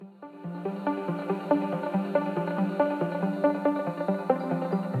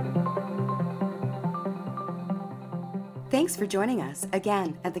Thanks for joining us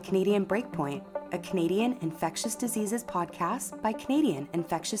again at the Canadian Breakpoint, a Canadian infectious diseases podcast by Canadian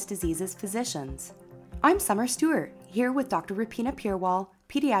infectious diseases physicians. I'm Summer Stewart, here with Dr. Rupeena Purewal,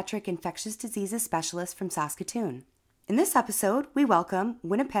 pediatric infectious diseases specialist from Saskatoon. In this episode, we welcome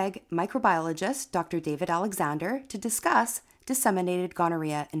Winnipeg microbiologist Dr. David Alexander to discuss disseminated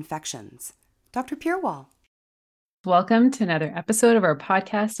gonorrhea infections. Dr. Purewal. Welcome to another episode of our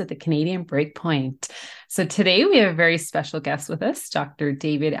podcast at the Canadian Breakpoint. So today we have a very special guest with us, Dr.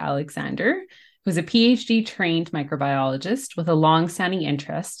 David Alexander, who's a PhD trained microbiologist with a long-standing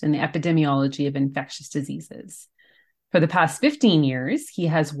interest in the epidemiology of infectious diseases. For the past 15 years, he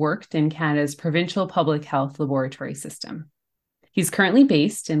has worked in Canada's provincial public health laboratory system. He's currently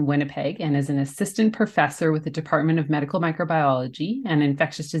based in Winnipeg and is an assistant professor with the Department of Medical Microbiology and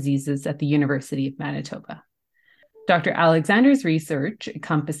Infectious Diseases at the University of Manitoba. Dr. Alexander's research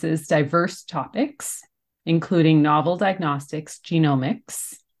encompasses diverse topics, including novel diagnostics,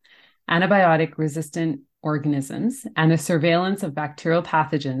 genomics, antibiotic-resistant organisms, and the surveillance of bacterial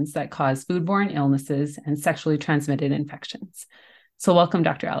pathogens that cause foodborne illnesses and sexually transmitted infections. So welcome,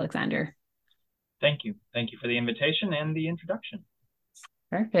 Dr. Alexander. Thank you. Thank you for the invitation and the introduction.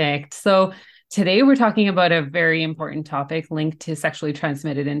 Perfect. So today we're talking about a very important topic linked to sexually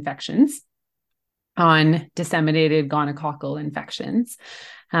transmitted infections on disseminated gonococcal infections.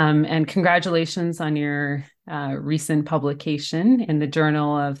 And congratulations on your recent publication in the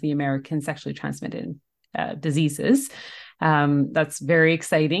Journal of the American Sexually Transmitted Diseases. That's very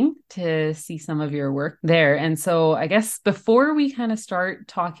exciting to see some of your work there. And so I guess before we kind of start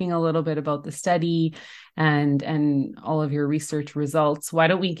talking a little bit about the study and all of your research results, why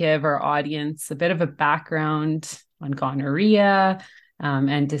don't we give our audience a bit of a background on gonorrhea,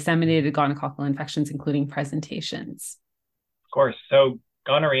 and disseminated gonococcal infections, including presentations? Of course. So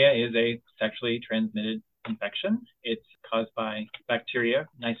gonorrhea is a sexually transmitted infection. It's caused by bacteria,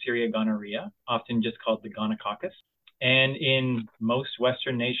 Neisseria gonorrhea, often just called the gonococcus. And in most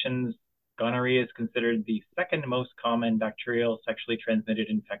Western nations, gonorrhea is considered the second most common bacterial sexually transmitted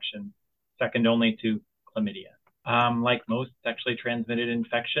infection, second only to chlamydia. Like most sexually transmitted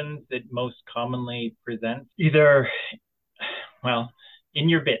infections, it most commonly presents either, in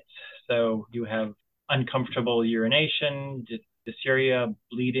your bits. So you have uncomfortable urination, dysuria,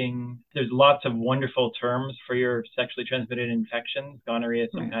 bleeding. There's lots of wonderful terms for your sexually transmitted infections. Gonorrhea is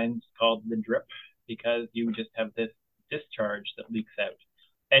sometimes called the drip because you just have this discharge that leaks out.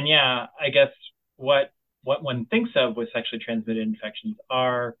 And yeah, I guess what one thinks of with sexually transmitted infections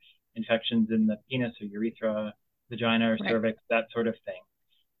are infections in the penis or urethra, vagina or cervix, that sort of thing.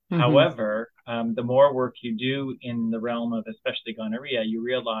 Mm-hmm. However, the more work you do in the realm of especially gonorrhea, you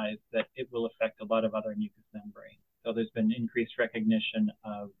realize that it will affect a lot of other mucous membranes. So there's been increased recognition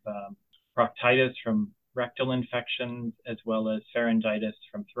of proctitis from rectal infections, as well as pharyngitis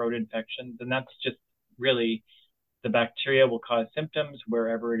from throat infections. And that's just really the bacteria will cause symptoms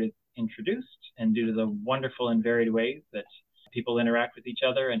wherever it is introduced. And due to the wonderful and varied ways that people interact with each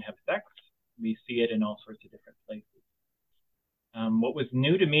other and have sex, we see it in all sorts of different places. What was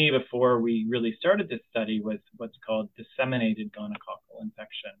new to me before we really started this study was what's called disseminated gonococcal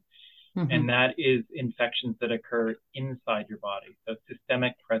infection. Mm-hmm. And that is infections that occur inside your body. So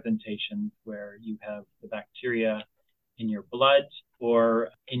systemic presentations where you have the bacteria in your blood or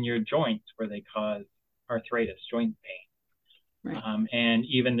in your joints where they cause arthritis, joint pain. Right. And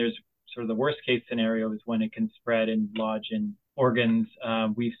even there's sort of the worst case scenario is when it can spread and lodge in organs.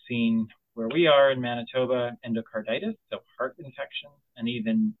 We've seen where we are in Manitoba, endocarditis, so heart infections, and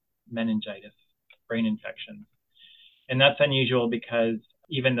even meningitis, brain infections. And that's unusual because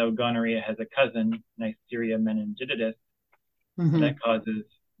even though gonorrhea has a cousin, Neisseria meningitidis, that causes,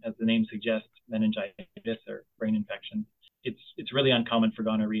 as the name suggests, meningitis or brain infections, it's really uncommon for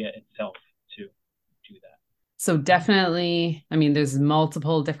gonorrhea itself to do that. So definitely, there's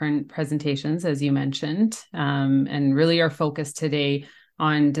multiple different presentations, as you mentioned, and really our focus today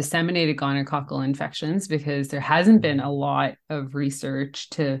on disseminated gonococcal infections, because there hasn't been a lot of research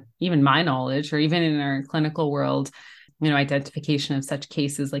to even my knowledge, or even in our clinical world, identification of such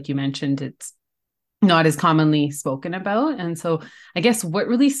cases. Like you mentioned, it's not as commonly spoken about. And so I guess what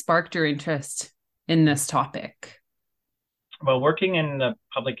really sparked your interest in this topic? Well, working in the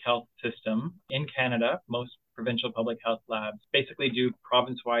public health system in Canada, most provincial public health labs basically do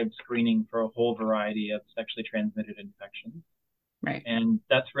province-wide screening for a whole variety of sexually transmitted infections. Right. And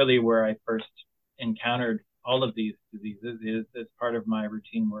that's really where I first encountered all of these diseases, is as part of my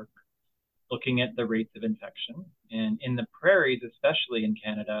routine work, looking at the rates of infection. And in the prairies, especially in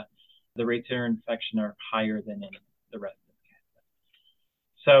Canada, the rates of infection are higher than in the rest of Canada.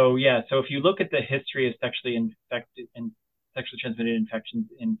 So if you look at the history of sexually sexually transmitted infections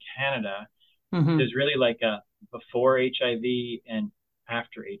in Canada, Mm-hmm. there's really like a before HIV and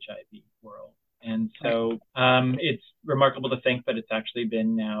after HIV world. And so it's remarkable to think that it's actually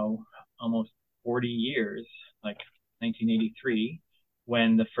been now almost 40 years, like 1983,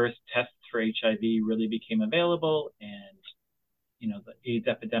 when the first tests for HIV really became available, and the AIDS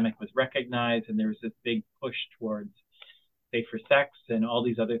epidemic was recognized, and there was this big push towards safer sex and all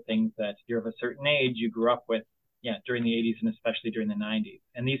these other things that you're of a certain age, you grew up with, during the 80s and especially during the 90s.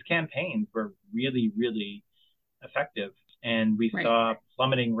 And these campaigns were really, really effective. And we saw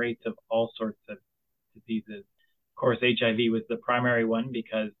plummeting rates of all sorts of diseases. Of course, HIV was the primary one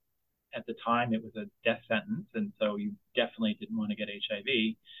because at the time it was a death sentence. And so you definitely didn't want to get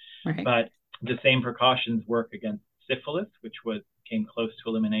HIV. Right. But the same precautions work against syphilis, which came close to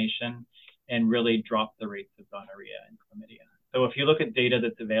elimination and really dropped the rates of gonorrhea and chlamydia. So if you look at data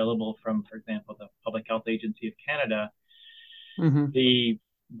that's available from, for example, the Public Health Agency of Canada, the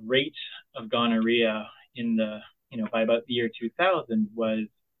rate of gonorrhea by about the year 2000 was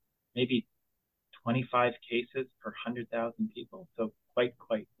maybe 25 cases per 100,000 people. So quite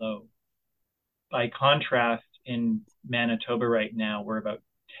low. By contrast, in Manitoba right now, we're about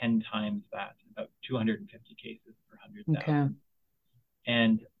 10 times that, about 250 cases per 100,000. Okay.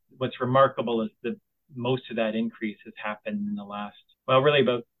 And what's remarkable is that most of that increase has happened in the last,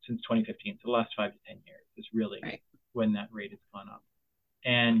 since 2015, so the last 5 to 10 years is really when that rate has gone up.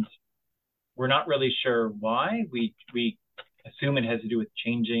 And we're not really sure why. We assume it has to do with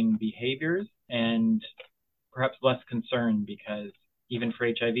changing behaviors and perhaps less concern, because even for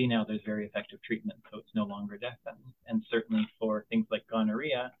HIV now, there's very effective treatment, so it's no longer a death sentence. And certainly for things like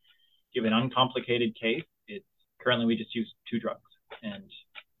gonorrhea, give an uncomplicated case, currently we just use 2 drugs, and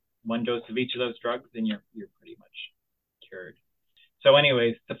 1 dose of each of those drugs, and you're pretty much cured. So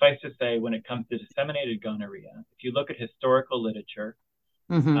anyways, suffice to say, when it comes to disseminated gonorrhea, if you look at historical literature,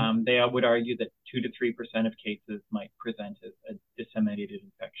 they would argue that 2 to 3% of cases might present as a disseminated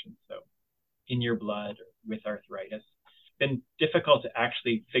infection, so in your blood or with arthritis. It's been difficult to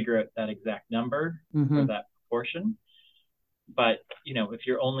actually figure out that exact number or that proportion. But, if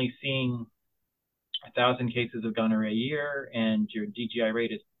you're only seeing 1,000 cases of gonorrhea a year and your DGI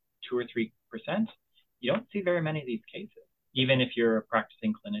rate is 2 or 3%, you don't see very many of these cases, even if you're a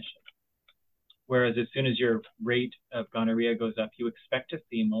practicing clinician. Whereas as soon as your rate of gonorrhea goes up, you expect to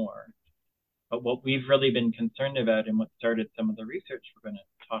see more. But what we've really been concerned about, and what started some of the research we're going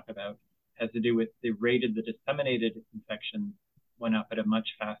to talk about, has to do with the rate of the disseminated infections went up at a much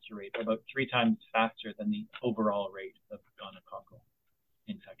faster rate, about 3 times faster than the overall rate of gonococcal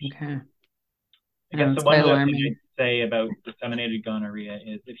infection. Okay. I guess the one other thing I'd say about disseminated gonorrhea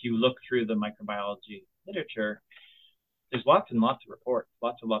is if you look through the microbiology literature, there's lots and lots of reports,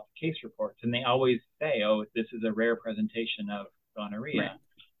 lots of case reports, and they always say, oh, this is a rare presentation of gonorrhea. Right.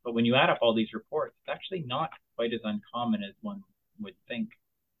 But when you add up all these reports, it's actually not quite as uncommon as one would think.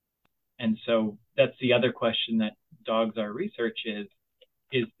 And so that's the other question that dogs our research is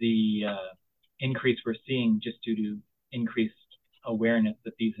the increase we're seeing just due to increased awareness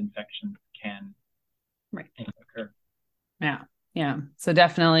that these infections can occur. Yeah. So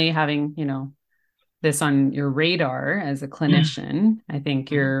definitely having, this on your radar as a clinician, I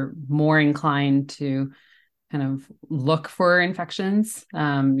think you're more inclined to kind of look for infections.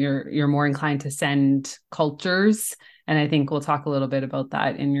 You're more inclined to send cultures. And I think we'll talk a little bit about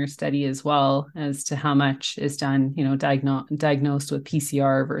that in your study as well, as to how much is done, diagnosed with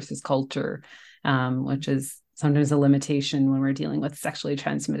PCR versus culture, which is sometimes a limitation when we're dealing with sexually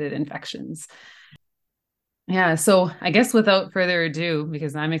transmitted infections. Yeah. So I guess without further ado,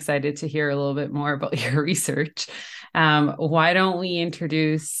 because I'm excited to hear a little bit more about your research, why don't we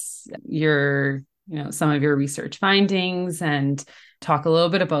introduce some of your research findings and talk a little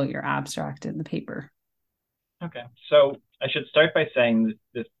bit about your abstract in the paper. Okay. So I should start by saying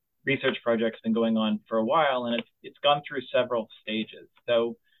this research project's been going on for a while, and it's gone through several stages.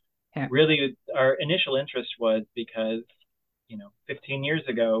 So really our initial interest was because, 15 years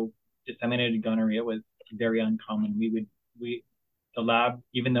ago, disseminated gonorrhea was very uncommon. The lab,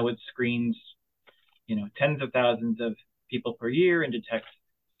 even though it screens, tens of thousands of people per year and detects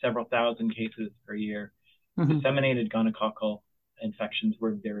several thousand cases per year, disseminated gonococcal infections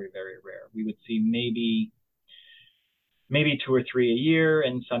were very, very rare. We would see maybe 2 or 3 a year,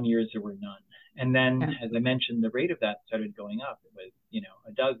 and some years there were none. And then, as I mentioned, the rate of that started going up. It was,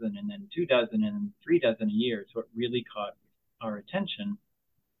 a dozen, and then 2 dozen, and then 3 dozen a year. So it really caught our attention.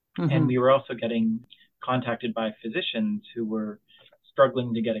 And we were also getting contacted by physicians who were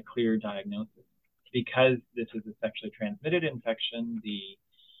struggling to get a clear diagnosis. Because this is a sexually transmitted infection, the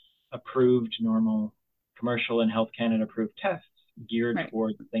approved normal commercial and Health Canada approved tests geared Right.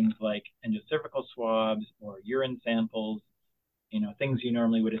 towards things like endocervical swabs or urine samples, things you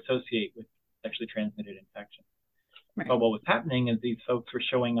normally would associate with sexually transmitted infection. Right. But what was happening is these folks were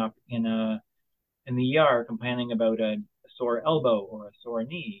showing up in the ER complaining about a sore elbow or a sore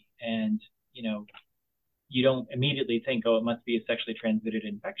knee, and you don't immediately think, oh, it must be a sexually transmitted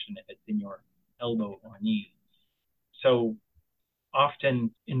infection if it's in your elbow or knee. So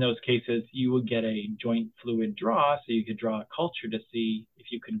often in those cases, you would get a joint fluid draw, so you could draw a culture to see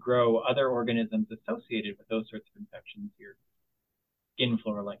if you could grow other organisms associated with those sorts of infections, your skin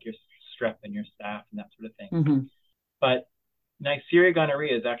flora, like your strep and your staph and that sort of thing. Mm-hmm. But Neisseria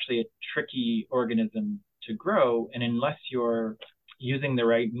gonorrhea is actually a tricky organism to grow, and unless you're using the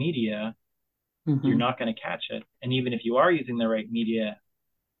right media, Mm-hmm. you're not going to catch it. And even if you are using the right media,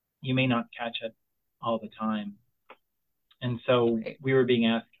 you may not catch it all the time. And so we were being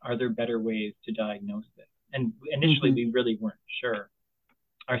asked, are there better ways to diagnose this? And initially, we really weren't sure.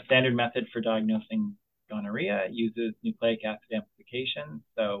 Our standard method for diagnosing gonorrhea uses nucleic acid amplification.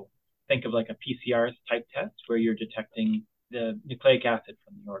 So think of like a PCR type test where you're detecting the nucleic acid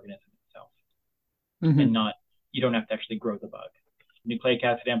from the organism itself. And you don't have to actually grow the bug. Nucleic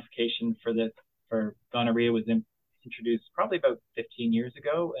acid amplification for gonorrhea was introduced probably about 15 years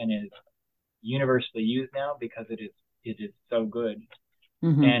ago and is universally used now because it is so good.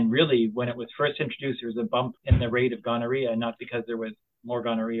 And really, when it was first introduced, there was a bump in the rate of gonorrhea, not because there was more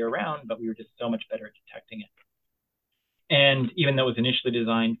gonorrhea around, but we were just so much better at detecting it. And even though it was initially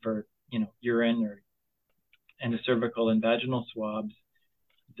designed for, urine or endocervical and vaginal swabs,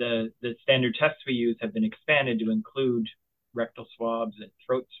 the standard tests we use have been expanded to include rectal swabs and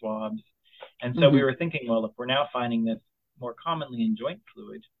throat swabs. And so we were thinking, well, if we're now finding this more commonly in joint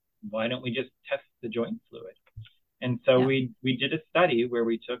fluid, why don't we just test the joint fluid? And so we did a study where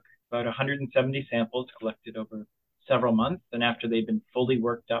we took about 170 samples collected over several months. And after they've been fully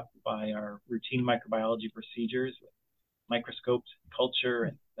worked up by our routine microbiology procedures with microscopes, culture,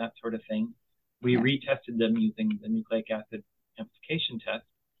 and that sort of thing, we retested them using the nucleic acid amplification test.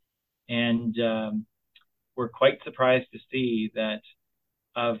 And we're quite surprised to see that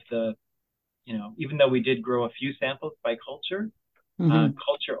of the, even though we did grow a few samples by culture,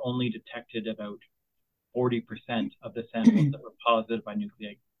 culture only detected about 40% of the samples that were positive by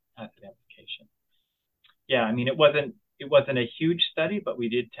nucleic acid amplification. Yeah, I mean, it wasn't a huge study, but we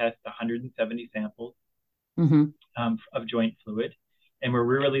did test 170 samples of joint fluid, and we're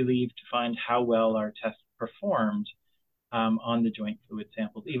really relieved to find how well our test performed on the joint fluid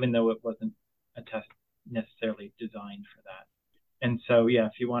samples, even though it wasn't a test necessarily designed for that. And so, yeah,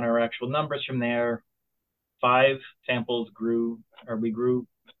 if you want our actual numbers from there, 5 samples we grew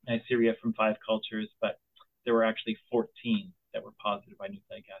Neisseria from 5 cultures, but there were actually 14 that were positive by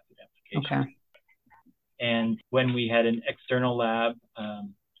nucleic acid amplification. Okay. And when we had an external lab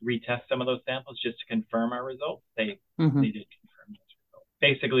retest some of those samples just to confirm our results, they did confirm those results.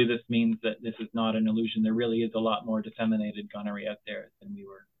 Basically, this means that this is not an illusion. There really is a lot more disseminated gonorrhea out there than we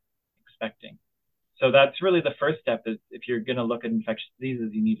were expecting. So that's really the first step, is if you're going to look at infectious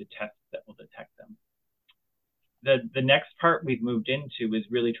diseases, you need a test that will detect them. The next part we've moved into is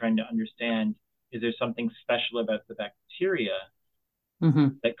really trying to understand, is there something special about the bacteria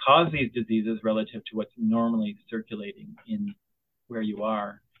that cause these diseases relative to what's normally circulating in where you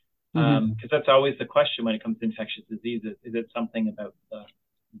are? Because that's always the question when it comes to infectious diseases. Is it something about the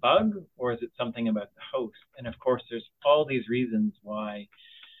bug, or is it something about the host? And of course, there's all these reasons why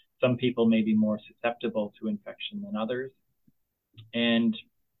some people may be more susceptible to infection than others. And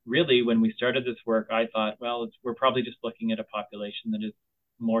really, when we started this work, I thought, well, we're probably just looking at a population that is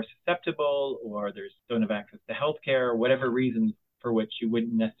more susceptible, or don't have access to healthcare, or whatever reasons for which you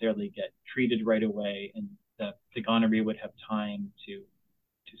wouldn't necessarily get treated right away, and the gonorrhea would have time to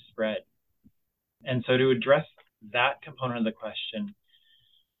spread. And so to address that component of the question,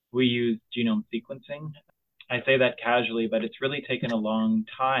 we use genome sequencing. I say that casually, but it's really taken a long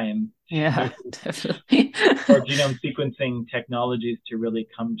time definitely. for genome sequencing technologies to really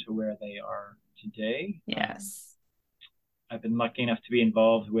come to where they are today. Yes. I've been lucky enough to be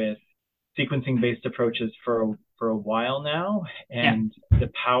involved with sequencing-based approaches for a while now, and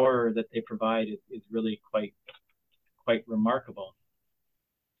the power that they provide is really quite remarkable.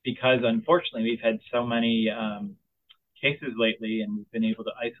 Because unfortunately, we've had so many cases lately, and we've been able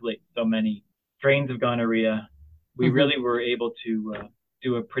to isolate so many strains of gonorrhea. We really were able to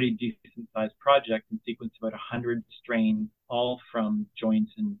do a pretty decent-sized project and sequence about 100 strains, all from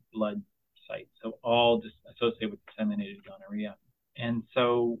joints and blood sites, so all just associated with disseminated gonorrhea. And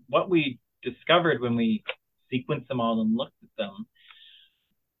so what we discovered when we sequenced them all and looked at them,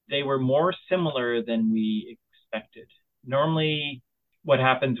 they were more similar than we expected. Normally, what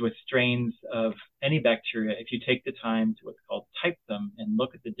happens with strains of any bacteria, if you take the time to what's called type them and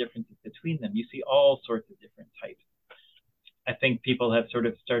look at the differences between them, you see all sorts of different types. I think people have sort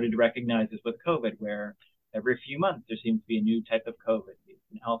of started to recognize this with COVID, where every few months there seems to be a new type of COVID,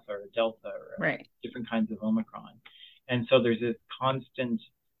 an alpha or a delta or different kinds of Omicron. And so there's this constant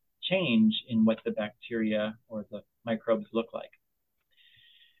change in what the bacteria or the microbes look like.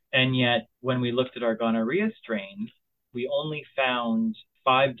 And yet, when we looked at our gonorrhea strains, we only found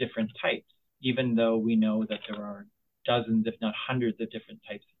 5 different types, even though we know that there are dozens, if not hundreds of different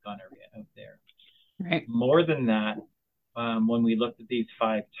types of gonorrhea out there. Right. More than that, when we looked at these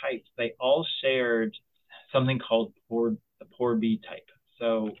 5 types, they all shared something called the pore B type.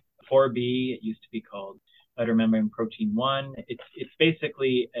 So pore B, it used to be called outer membrane protein 1. It's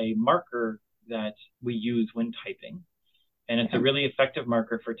basically a marker that we use when typing. And it's a really effective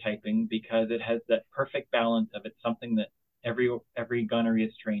marker for typing because it has that perfect balance of it's something that every gonorrhea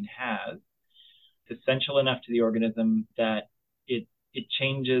strain has. It's essential enough to the organism that it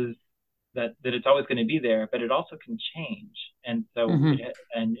changes, that it's always going to be there, but it also can change. And so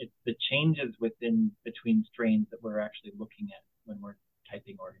it's the changes between strains that we're actually looking at when we're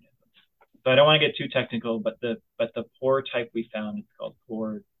typing organisms. So I don't want to get too technical, but the pore type we found is called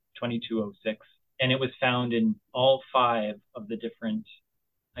pore 2206. And it was found in all 5 of the different,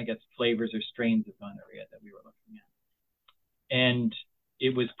 I guess, flavors or strains of gonorrhea that we were looking at. And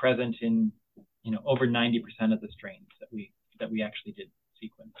it was present in, over 90% of the strains that we actually did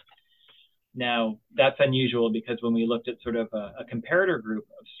sequence. Now, that's unusual because when we looked at sort of a comparator group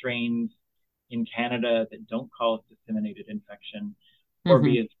of strains in Canada that don't cause disseminated infection, pore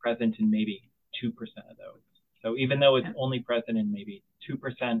B is present in maybe 2% of those. So even though it's only present in maybe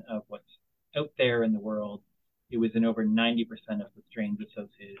 2% of what's out there in the world, it was in over 90% of the strains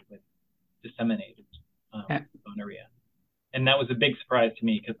associated with disseminated gonorrhea. And that was a big surprise to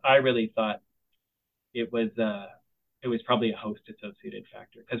me because I really thought it was probably a host-associated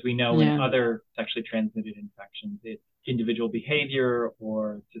factor, because we know in other sexually transmitted infections, it's individual behavior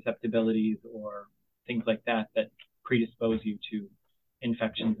or susceptibilities or things like that predispose you to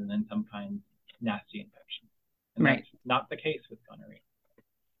infections and then sometimes nasty infections. And that's not the case with gonorrhea.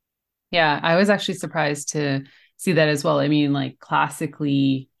 Yeah, I was actually surprised to see that as well. I mean, like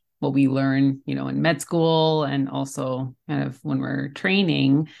classically, what we learn, in med school and also kind of when we're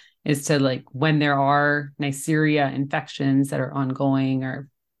training is to when there are Neisseria infections that are ongoing or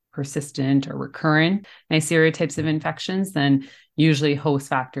persistent or recurrent Neisseria types of infections, then usually host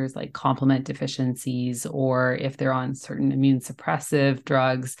factors like complement deficiencies, or if they're on certain immune suppressive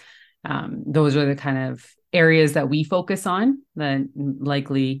drugs, those are the kind of areas that we focus on. That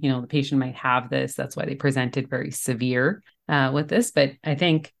likely, the patient might have this. That's why they presented very severe with this. But I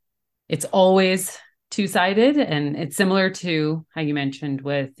think it's always two-sided, and it's similar to how you mentioned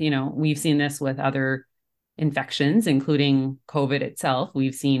with, we've seen this with other infections, including COVID itself.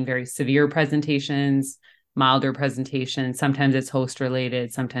 We've seen very severe presentations, milder presentations. Sometimes it's host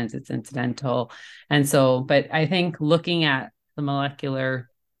related, sometimes it's incidental. And so, but I think looking at the molecular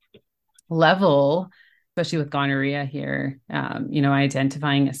level, especially with gonorrhea here,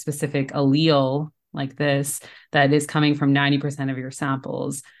 identifying a specific allele like this that is coming from 90% of your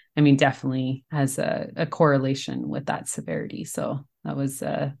samples, definitely has a correlation with that severity. So that was,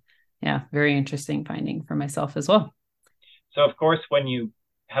 very interesting finding for myself as well. So of course, when you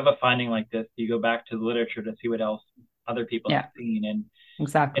have a finding like this, you go back to the literature to see what else other people have seen. And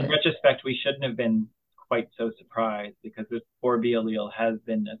exactly, in retrospect, we shouldn't have been quite so surprised because this pore B allele has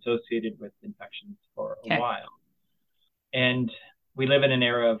been associated with infections for a while. And we live in an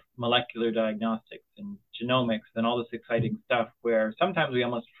era of molecular diagnostics and genomics and all this exciting stuff where sometimes we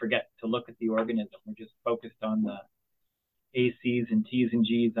almost forget to look at the organism. We're just focused on the ACs and Ts and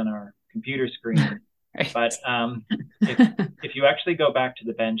Gs on our computer screen. But if you actually go back to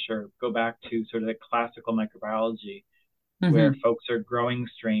the bench or go back to sort of the classical microbiology where folks are growing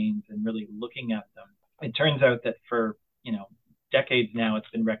strains and really looking at them, it turns out that for, decades now, it's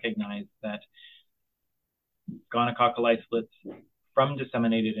been recognized that gonococcal isolates from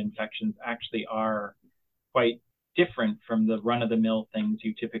disseminated infections actually are quite different from the run-of-the-mill things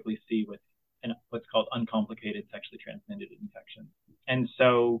you typically see with what's called uncomplicated sexually transmitted infections. And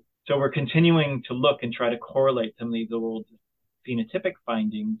so we're continuing to look and try to correlate some of these old phenotypic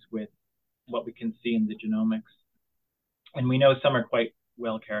findings with what we can see in the genomics. And we know some are quite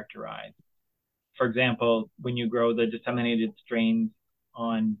well characterized. For example, when you grow the disseminated strains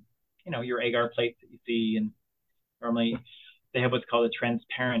on, your agar plates that you see, and normally they have what's called a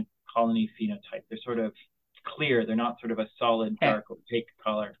transparent colony phenotype. They're sort of clear. They're not sort of a solid, dark, opaque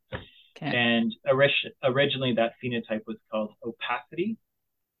color. Okay. And originally that phenotype was called opacity.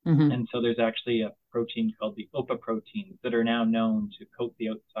 Mm-hmm. And so there's actually a protein called the OPA proteins that are now known to coat the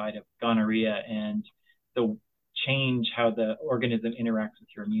outside of gonorrhea and so change how the organism interacts with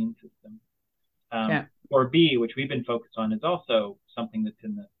your immune system. Or B, which we've been focused on, is also something that's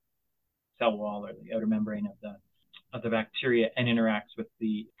in the cell wall or the outer membrane of the bacteria and interacts with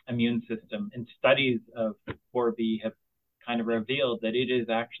the immune system. And studies of 4B have kind of revealed that it is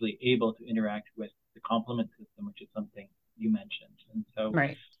actually able to interact with the complement system, which is something you mentioned. And so,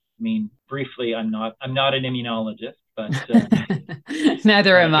 right. I mean, briefly, I'm not an immunologist, but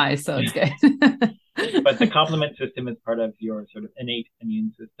neither am I, so it's good. But the complement system is part of your sort of innate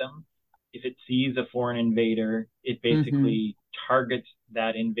immune system. If it sees a foreign invader, it basically targets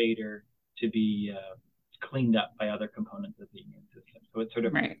that invader to be cleaned up by other components of the immune system. So it sort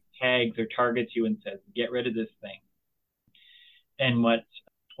of tags or targets you and says, get rid of this thing. And what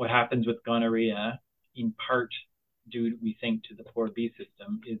happens with gonorrhea, in part due, we think, to the 4B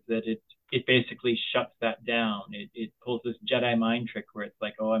system, is that it basically shuts that down. It pulls this Jedi mind trick where it's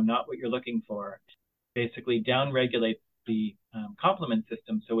like, oh, I'm not what you're looking for. Basically downregulates the complement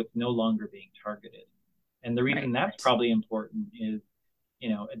system, so it's no longer being targeted. And the reason that's probably important is, you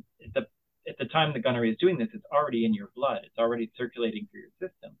know, at the time the gonorrhea is doing this, it's already in your blood. It's already circulating through your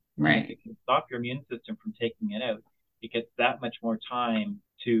system. Right. And if it can stop your immune system from taking it out, it gets that much more time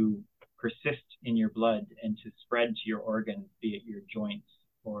to persist in your blood and to spread to your organs, be it your joints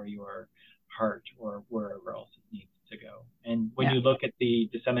or your heart or wherever else it needs to go. And when you look at the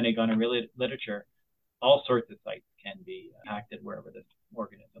disseminated gonorrhea literature, all sorts of sites can be impacted wherever this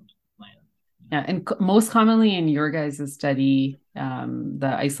organism lands. Yeah, and most commonly in your guys' study,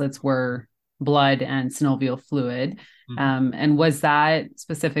 the isolates were blood and synovial fluid. And was that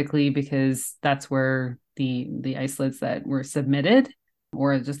specifically because that's where the isolates that were submitted,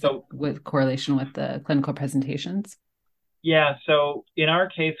 or just with correlation with the clinical presentations? Yeah, so in our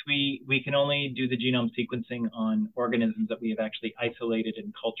case, we can only do the genome sequencing on organisms that we have actually isolated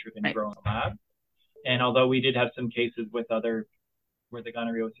and cultured and grown in the lab. And although we did have some cases where the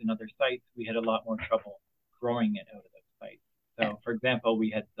gonorrhea was in other sites, we had a lot more trouble growing it out of those sites. So, for example, we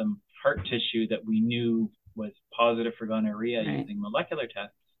had some heart tissue that we knew was positive for gonorrhea using molecular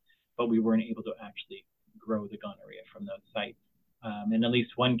tests, but we weren't able to actually grow the gonorrhea from those sites. In at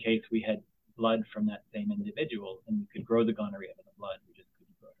least one case, we had blood from that same individual, and we could grow the gonorrhea in the blood. We just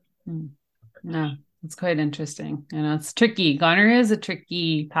couldn't grow it. No, it's quite interesting. You know, it's tricky. Gonorrhea is a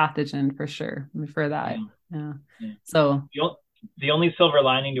tricky pathogen for sure. For that. Yeah. So the only silver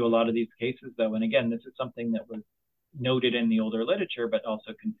lining to a lot of these cases, though, and again, this is something that was noted in the older literature, but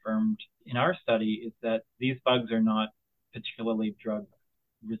also confirmed in our study, is that these bugs are not particularly drug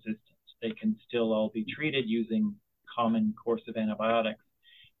resistant. They can still all be treated using common course of antibiotics.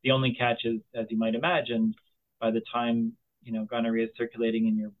 The only catch is, as you might imagine, by the time, you know, gonorrhea is circulating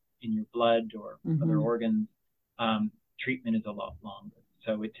in your blood or other organs, treatment is a lot longer.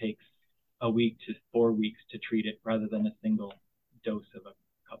 So it takes a week to 4 weeks to treat it rather than a single dose of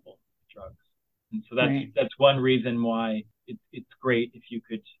a couple drugs. And so that's one reason why it's great if you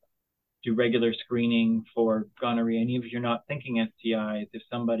could do regular screening for gonorrhea. And even if you're not thinking STIs, if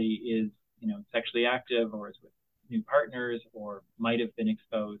somebody is, you know, sexually active or is with new partners or might have been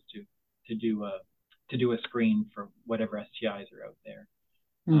exposed to do a screen for whatever STIs are out there.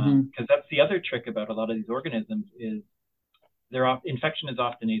 Because that's the other trick about a lot of these organisms is infection is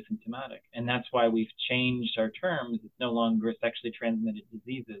often asymptomatic. And that's why we've changed our terms. It's no longer sexually transmitted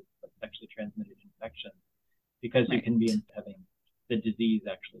diseases, but sexually transmitted infections, because you can be having the disease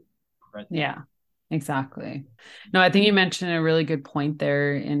actually present. Yeah, exactly. No, I think you mentioned a really good point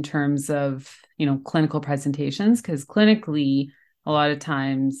there in terms of, you know, clinical presentations, because clinically, a lot of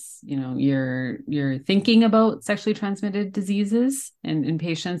times, you know, you're thinking about sexually transmitted diseases in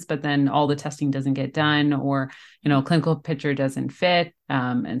patients, but then all the testing doesn't get done, or, you know, clinical picture doesn't fit.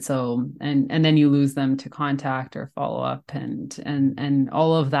 And then you lose them to contact or follow up, and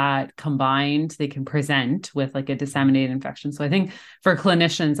all of that combined, they can present with like a disseminated infection. So I think for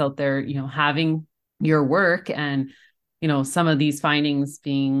clinicians out there, you know, having your work and, you know, some of these findings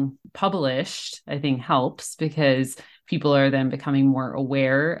being published, I think helps, because people are then becoming more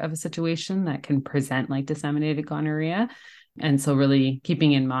aware of a situation that can present like disseminated gonorrhea. And so really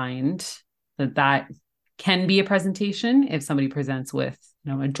keeping in mind that can be a presentation if somebody presents with,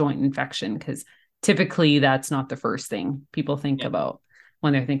 you know, a joint infection, because typically that's not the first thing people think about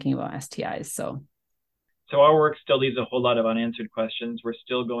when they're thinking about STIs. So our work still leaves a whole lot of unanswered questions. We're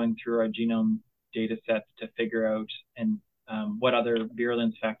still going through our genome data sets to figure out and what other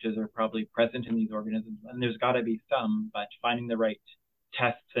virulence factors are probably present in these organisms. And there's got to be some, but finding the right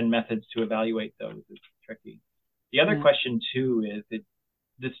tests and methods to evaluate those is tricky. The other question, too, is that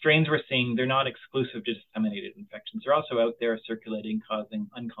the strains we're seeing, they're not exclusive to disseminated infections. They're also out there circulating, causing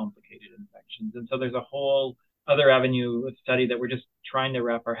uncomplicated infections. And so there's a whole other avenue of study that we're just trying to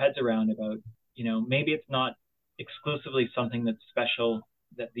wrap our heads around about, maybe it's not exclusively something that's special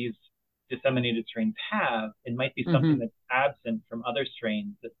that these disseminated strains have. It might be something that's absent from other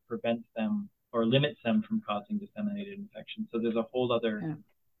strains that prevents them or limits them from causing disseminated infections. So there's a whole other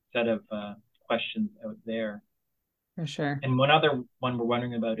set of questions out there. For sure. And one other one we're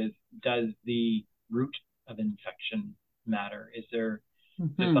wondering about is, does the route of infection matter? Is there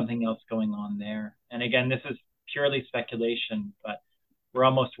something else going on there? And again, this is purely speculation, but we're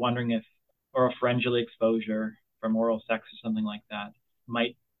almost wondering if oropharyngeal exposure from oral sex or something like that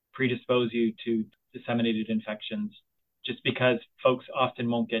might predispose you to disseminated infections, just because folks often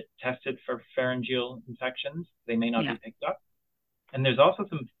won't get tested for pharyngeal infections. They may not be picked up. And there's also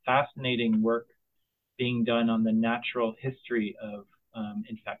some fascinating work being done on the natural history of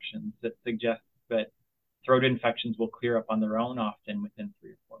infections that suggests that throat infections will clear up on their own often within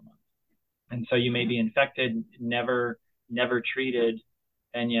 3 or 4 months. And so you may be infected, never treated,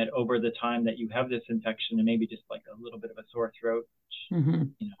 and yet over the time that you have this infection, and maybe just like a little bit of a sore throat,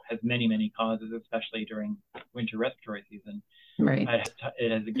 which has many causes, especially during winter respiratory season. Right.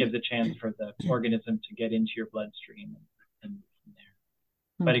 It gives a chance for the organism to get into your bloodstream and move from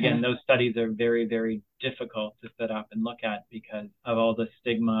there. But again, those studies are very, very difficult to set up and look at because of all the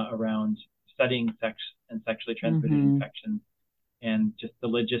stigma around studying sex and sexually transmitted infections, and just the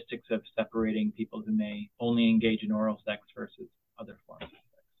logistics of separating people who may only engage in oral sex versus other forms of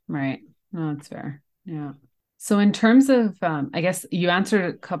sex. Right. No, that's fair. Yeah. So in terms of, I guess you answered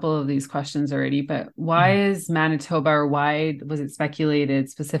a couple of these questions already, but why is Manitoba, or why was it speculated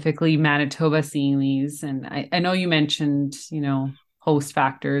specifically Manitoba seeing these? And I know you mentioned, host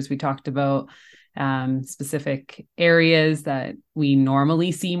factors. We talked about specific areas that we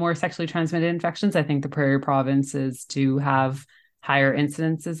normally see more sexually transmitted infections. I think the prairie provinces do have higher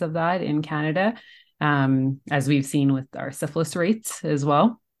incidences of that in Canada, as we've seen with our syphilis rates as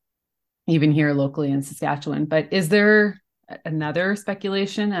well, even here locally in Saskatchewan. But is there another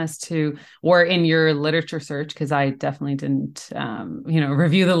speculation as to, or in your literature search, because I definitely didn't,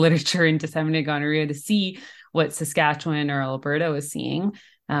 review the literature in disseminated gonorrhea to see what Saskatchewan or Alberta was seeing,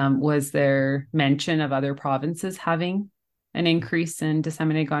 was there mention of other provinces having an increase in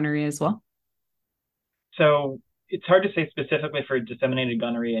disseminated gonorrhea as well? So it's hard to say specifically for disseminated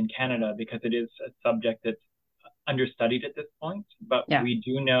gonorrhea in Canada because it is a subject that's understudied at this point. But we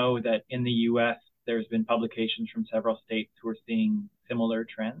do know that in the US, there's been publications from several states who are seeing similar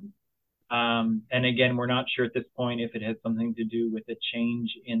trends. And again, we're not sure at this point if it has something to do with a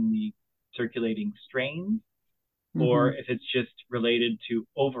change in the circulating strains, or if it's just related to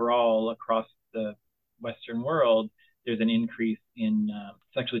overall across the Western world, there's an increase in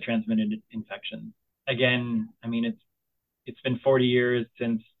sexually transmitted infections. Again, I mean, it's been 40 years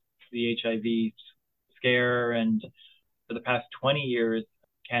since the HIV scare, and for the past 20 years,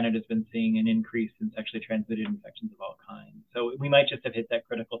 Canada's been seeing an increase in sexually transmitted infections of all kinds. So we might just have hit that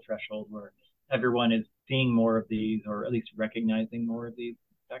critical threshold where everyone is seeing more of these, or at least recognizing more of these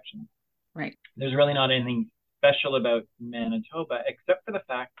infections. Right. There's really not anything special about Manitoba, except for the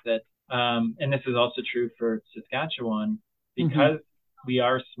fact that, and this is also true for Saskatchewan, because we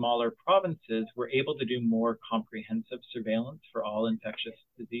are smaller provinces, we're able to do more comprehensive surveillance for all infectious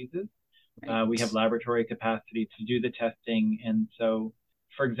diseases. Right. We have laboratory capacity to do the testing. And so,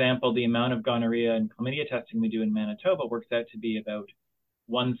 for example, the amount of gonorrhea and chlamydia testing we do in Manitoba works out to be about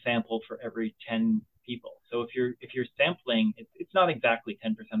 1 sample for every 10 people. So if you're sampling, it's not exactly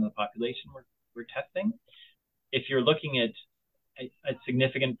 10% of the population we're testing. If you're looking at a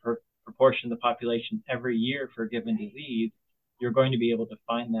significant proportion of the population every year for a given disease, you're going to be able to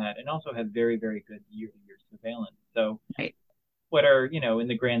find that and also have very, very good year-to-year surveillance. So what are, in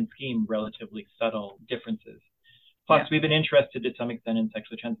the grand scheme, relatively subtle differences. Plus, we've been interested to some extent in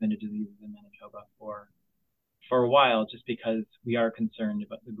sexually transmitted diseases in Manitoba for a while, just because we are concerned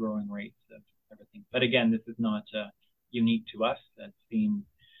about the growing rates of everything. But again, this is not unique to us. That's seen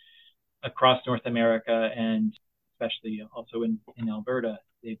across North America, and especially also in Alberta.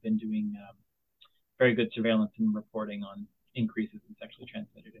 They've been doing very good surveillance and reporting on increases in sexually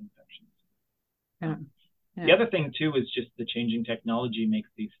transmitted infections. The other thing, too, is just the changing technology makes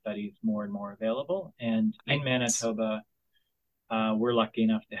these studies more and more available. And in Manitoba, we're lucky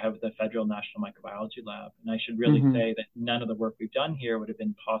enough to have the Federal National Microbiology Lab. And I should really say that none of the work we've done here would have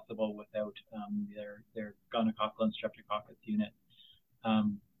been possible without their gonococcal and streptococcus unit.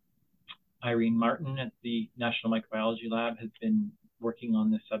 Irene Martin at the National Microbiology Lab has been working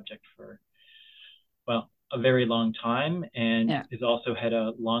on this subject for, well, a very long time, and has also had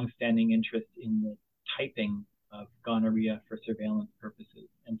a long-standing interest in the typing of gonorrhea for surveillance purposes.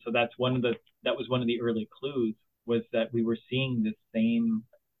 And so that was one of the early clues, was that we were seeing this same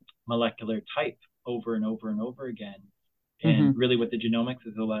molecular type over and over and over again. And really what the genomics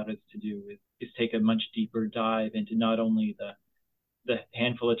has allowed us to do is take a much deeper dive into not only the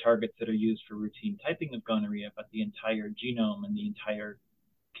handful of targets that are used for routine typing of gonorrhea, but the entire genome and the entire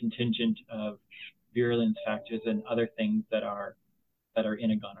contingent of virulence factors and other things that are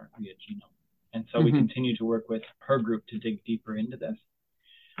in a gonorrhea genome. And so we continue to work with her group to dig deeper into this.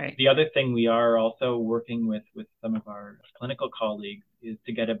 Right. The other thing we are also working with some of our clinical colleagues is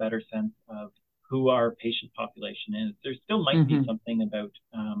to get a better sense of who our patient population is. There still might be something about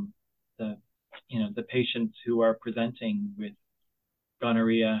the patients who are presenting with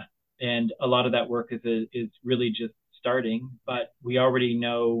gonorrhea, and a lot of that work is really just starting. But we already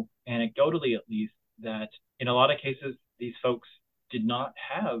know, anecdotally at least, that in a lot of cases these folks did not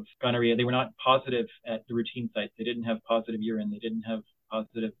have gonorrhea. They were not positive at the routine sites. They didn't have positive urine. They didn't have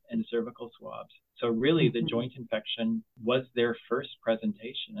positive endocervical swabs. So really the joint infection was their first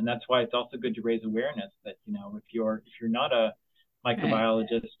presentation. And that's why it's also good to raise awareness that, if you're not a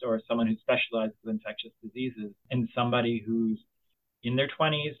microbiologist or someone who specializes in infectious diseases, and somebody who's in their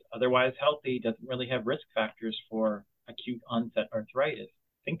 20s, otherwise healthy, doesn't really have risk factors for acute onset arthritis,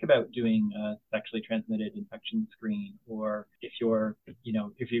 think about doing a sexually transmitted infection screen. Or if you're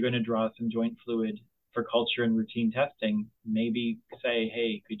going to draw some joint fluid for culture and routine testing, maybe say,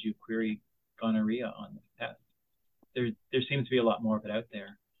 hey, could you query gonorrhea on this test? There seems to be a lot more of it out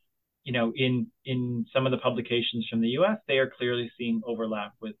there. In some of the publications from the US, they are clearly seeing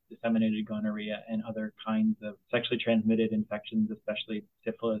overlap with disseminated gonorrhea and other kinds of sexually transmitted infections, especially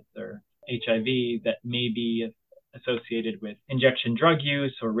syphilis or HIV, that may be associated with injection drug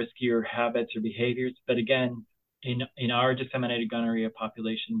use or riskier habits or behaviors. But again, in our disseminated gonorrhea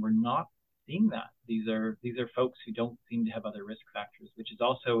population, we're not seeing that. These are folks who don't seem to have other risk factors, which is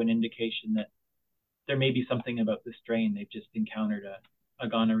also an indication that there may be something about the strain. They've just encountered a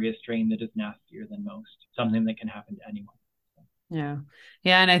gonorrhea strain that is nastier than most, something that can happen to anyone. Yeah.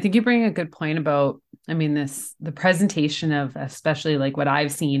 And I think you bring a good point about, the presentation of, especially like what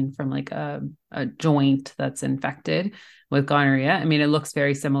I've seen from like a joint that's infected with gonorrhea. It looks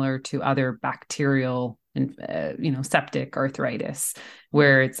very similar to other bacterial, septic arthritis,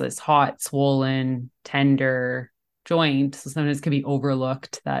 where it's this hot, swollen, tender joint. So sometimes it can be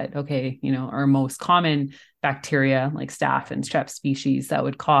overlooked that, our most common bacteria like staph and strep species that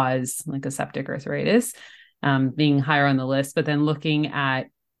would cause like a septic arthritis, being higher on the list. But then looking at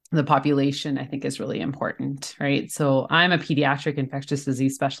the population, I think is really important, right? So I'm a pediatric infectious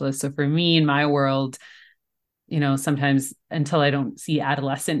disease specialist. So for me, in my world, sometimes until I don't see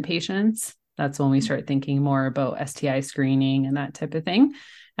adolescent patients, that's when we start thinking more about STI screening and that type of thing.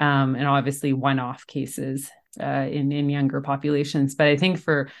 And obviously one-off cases in younger populations. But I think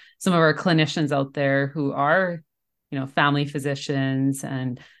for some of our clinicians out there who are, family physicians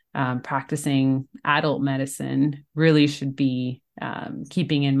and practicing adult medicine, really should be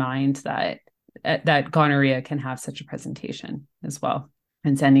keeping in mind that gonorrhea can have such a presentation as well,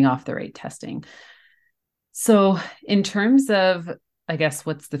 and sending off the right testing. So in terms of, I guess,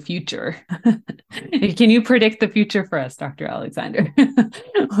 what's the future? Can you predict the future for us, Dr. Alexander?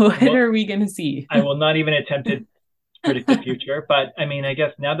 What are we going to see? I will not even attempt to predict the future, but I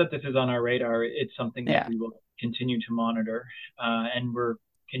guess now that this is on our radar, it's something that we will continue to monitor, and we're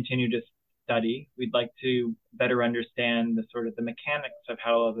continue to study. We'd like to better understand the mechanics of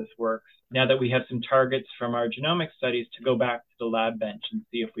how all this works. Now that we have some targets from our genomic studies, to go back to the lab bench and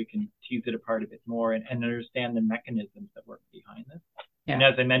see if we can tease it apart a bit more and understand the mechanisms that work behind this. Yeah. And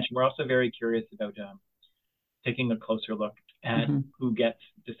as I mentioned, we're also very curious about taking a closer look at who gets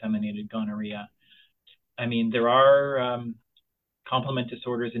disseminated gonorrhea. There are complement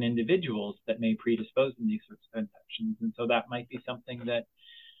disorders in individuals that may predispose in these sorts of infections. And so that might be something that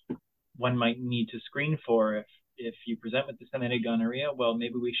one might need to screen for. If you present with disseminated gonorrhea, well,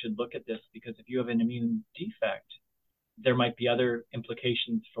 maybe we should look at this, because if you have an immune defect, there might be other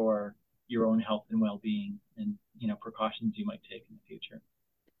implications for your own health and well-being, and precautions you might take in the future.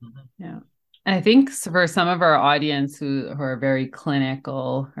 Yeah. I think for some of our audience who are very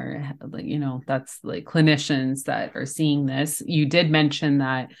clinical, or that's like clinicians that are seeing this, you did mention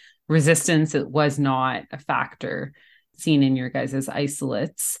that resistance, it was not a factor. seen in your guys'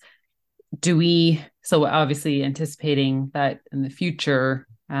 isolates. So obviously anticipating that in the future,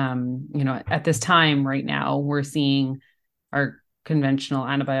 at this time right now, we're seeing our conventional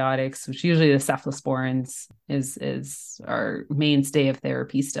antibiotics, which usually the cephalosporins is our mainstay of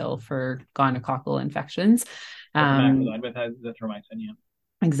therapy still for gonococcal infections. With azithromycin, yeah.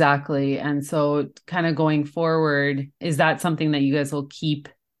 Exactly. And so kind of going forward, is that something that you guys will keep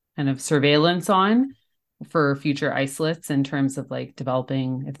kind of surveillance on for future isolates in terms of like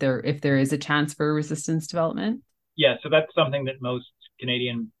developing if there is a chance for resistance development? Yeah, so that's something that most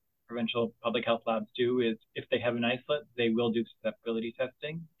Canadian provincial public health labs do is if they have an isolate, they will do susceptibility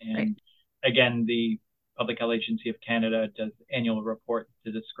testing. And again, the Public Health Agency of Canada does annual reports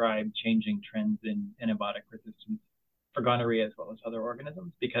to describe changing trends in antibiotic resistance for gonorrhea as well as other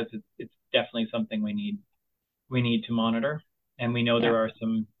organisms, because it's definitely something we need to monitor. And we know there are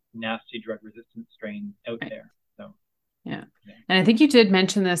some nasty drug resistant strains out there. So yeah. And I think you did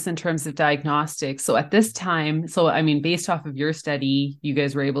mention this in terms of diagnostics. So at this time, based off of your study, you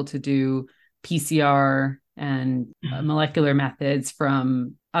guys were able to do PCR and molecular methods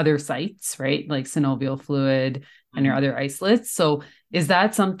from other sites, right? Like synovial fluid and your other isolates. So is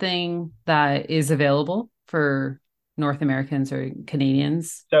that something that is available for North Americans or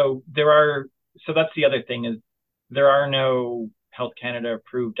Canadians? So that's the other thing is there are no Health Canada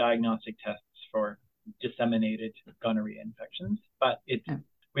approved diagnostic tests for disseminated gonorrhea infections, but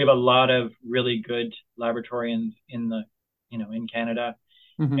we have a lot of really good laboratorians in Canada,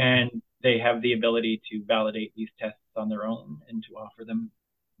 and they have the ability to validate these tests on their own and to offer them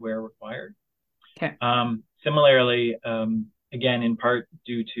where required. Okay. Similarly, again, in part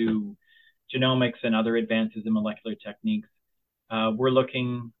due to genomics and other advances in molecular techniques, we're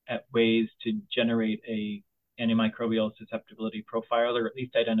looking at ways to generate a antimicrobial susceptibility profile, or at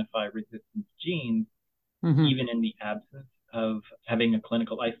least identify resistance genes, even in the absence of having a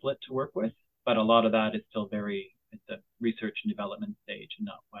clinical isolate to work with. But a lot of that is still at the research and development stage and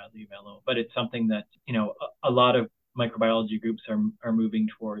not widely available. But it's something that, a lot of microbiology groups are moving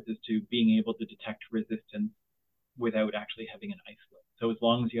towards, is to being able to detect resistance without actually having an isolate. So as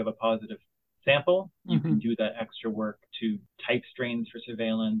long as you have a positive sample, you can do that extra work to type strains for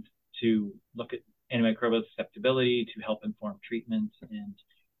surveillance, to look at antimicrobial susceptibility, to help inform treatment, and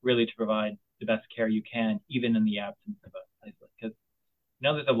really to provide the best care you can, even in the absence of an isolate. Because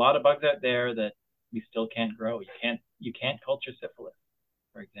there's a lot of bugs out there that we still can't grow. You can't culture syphilis,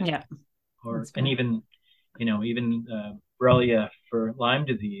 for example. Yeah. Even Borrelia for Lyme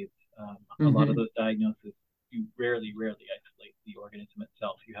disease. A lot of those diagnoses, you rarely isolate the organism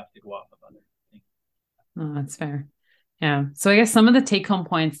itself. You have to go off of other things. Oh, that's fair. Yeah. So I guess some of the take-home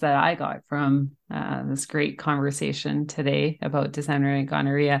points that I got from this great conversation today about disseminated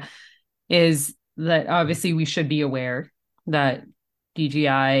gonorrhea is that obviously we should be aware that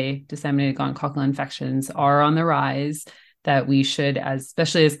DGI, disseminated gonococcal infections, are on the rise, that we should,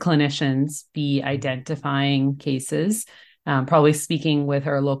 especially as clinicians, be identifying cases, probably speaking with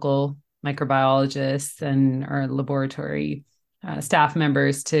our local microbiologists and our laboratory staff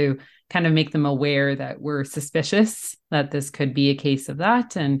members to kind of make them aware that we're suspicious that this could be a case of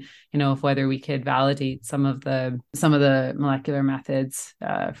that, and if whether we could validate some of the molecular methods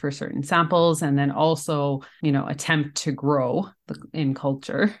for certain samples, and then also attempt to grow in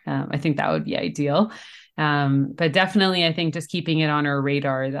culture. I think that would be ideal, but definitely I think just keeping it on our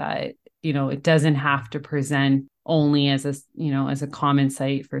radar that it doesn't have to present only as a common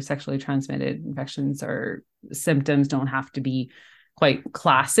site for sexually transmitted infections, or symptoms don't have to be quite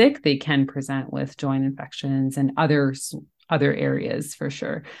classic. They can present with joint infections and other areas for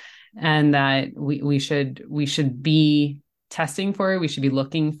sure. And that we should be testing for it. We should be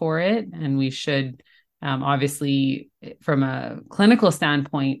looking for it. And we should, obviously from a clinical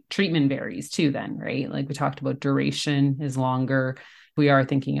standpoint, treatment varies too then, right? Like we talked about, duration is longer. We are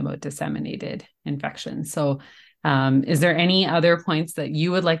thinking about disseminated infections. So is there any other points that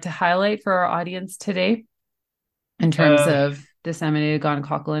you would like to highlight for our audience today in terms of disseminated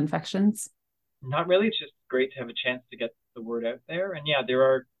gonococcal infections? Not really. It's just great to have a chance to get the word out there. And yeah, there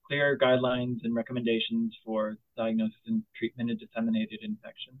are clear guidelines and recommendations for diagnosis and treatment of disseminated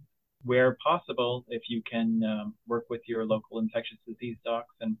infections. Where possible, if you can work with your local infectious disease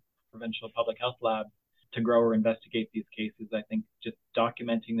docs and provincial public health labs to grow or investigate these cases, I think just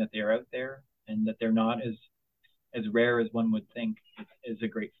documenting that they're out there and that they're not as rare as one would think is a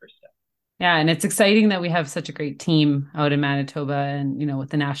great first step. Yeah, and it's exciting that we have such a great team out in Manitoba and,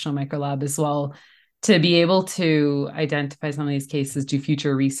 with the National Microlab as well, to be able to identify some of these cases, do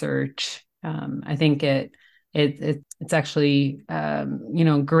future research. I think it's actually,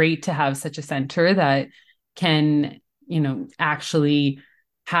 great to have such a center that can, actually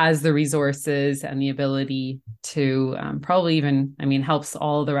has the resources and the ability to probably even, helps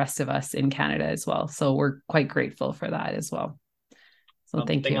all the rest of us in Canada as well. So we're quite grateful for that as well. So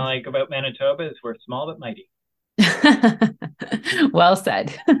thank you. The thing I like about Manitoba is we're small but mighty. Well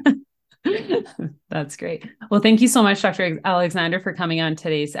said. That's great. Well, thank you so much, Dr. Alexander, for coming on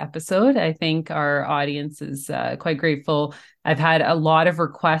today's episode. I think our audience is quite grateful. I've had a lot of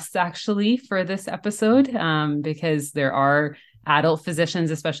requests actually for this episode because there are adult physicians,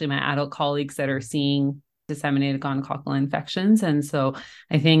 especially my adult colleagues, that are seeing disseminated gonococcal infections. And so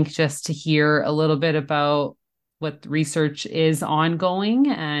I think just to hear a little bit about what research is ongoing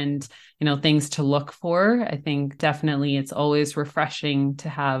and, things to look for, I think definitely it's always refreshing to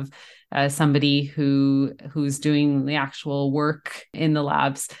have somebody who's doing the actual work in the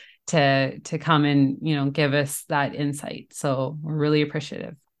labs to come and, give us that insight. So we're really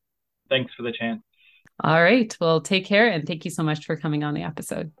appreciative. Thanks for the chance. All right. Well, take care. And thank you so much for coming on the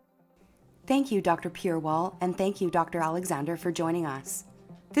episode. Thank you, Dr. Purewal, and thank you, Dr. Alexander, for joining us.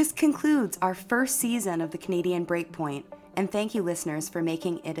 This concludes our first season of the Canadian Breakpoint, and thank you, listeners, for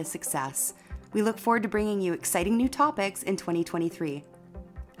making it a success. We look forward to bringing you exciting new topics in 2023.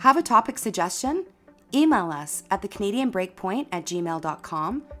 Have a topic suggestion? Email us at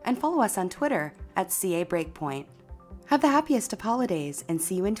thecanadianbreakpoint@gmail.com and follow us on Twitter @CABreakpoint. Have the happiest of holidays and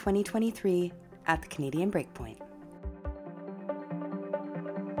see you in 2023 at the Canadian Breakpoint.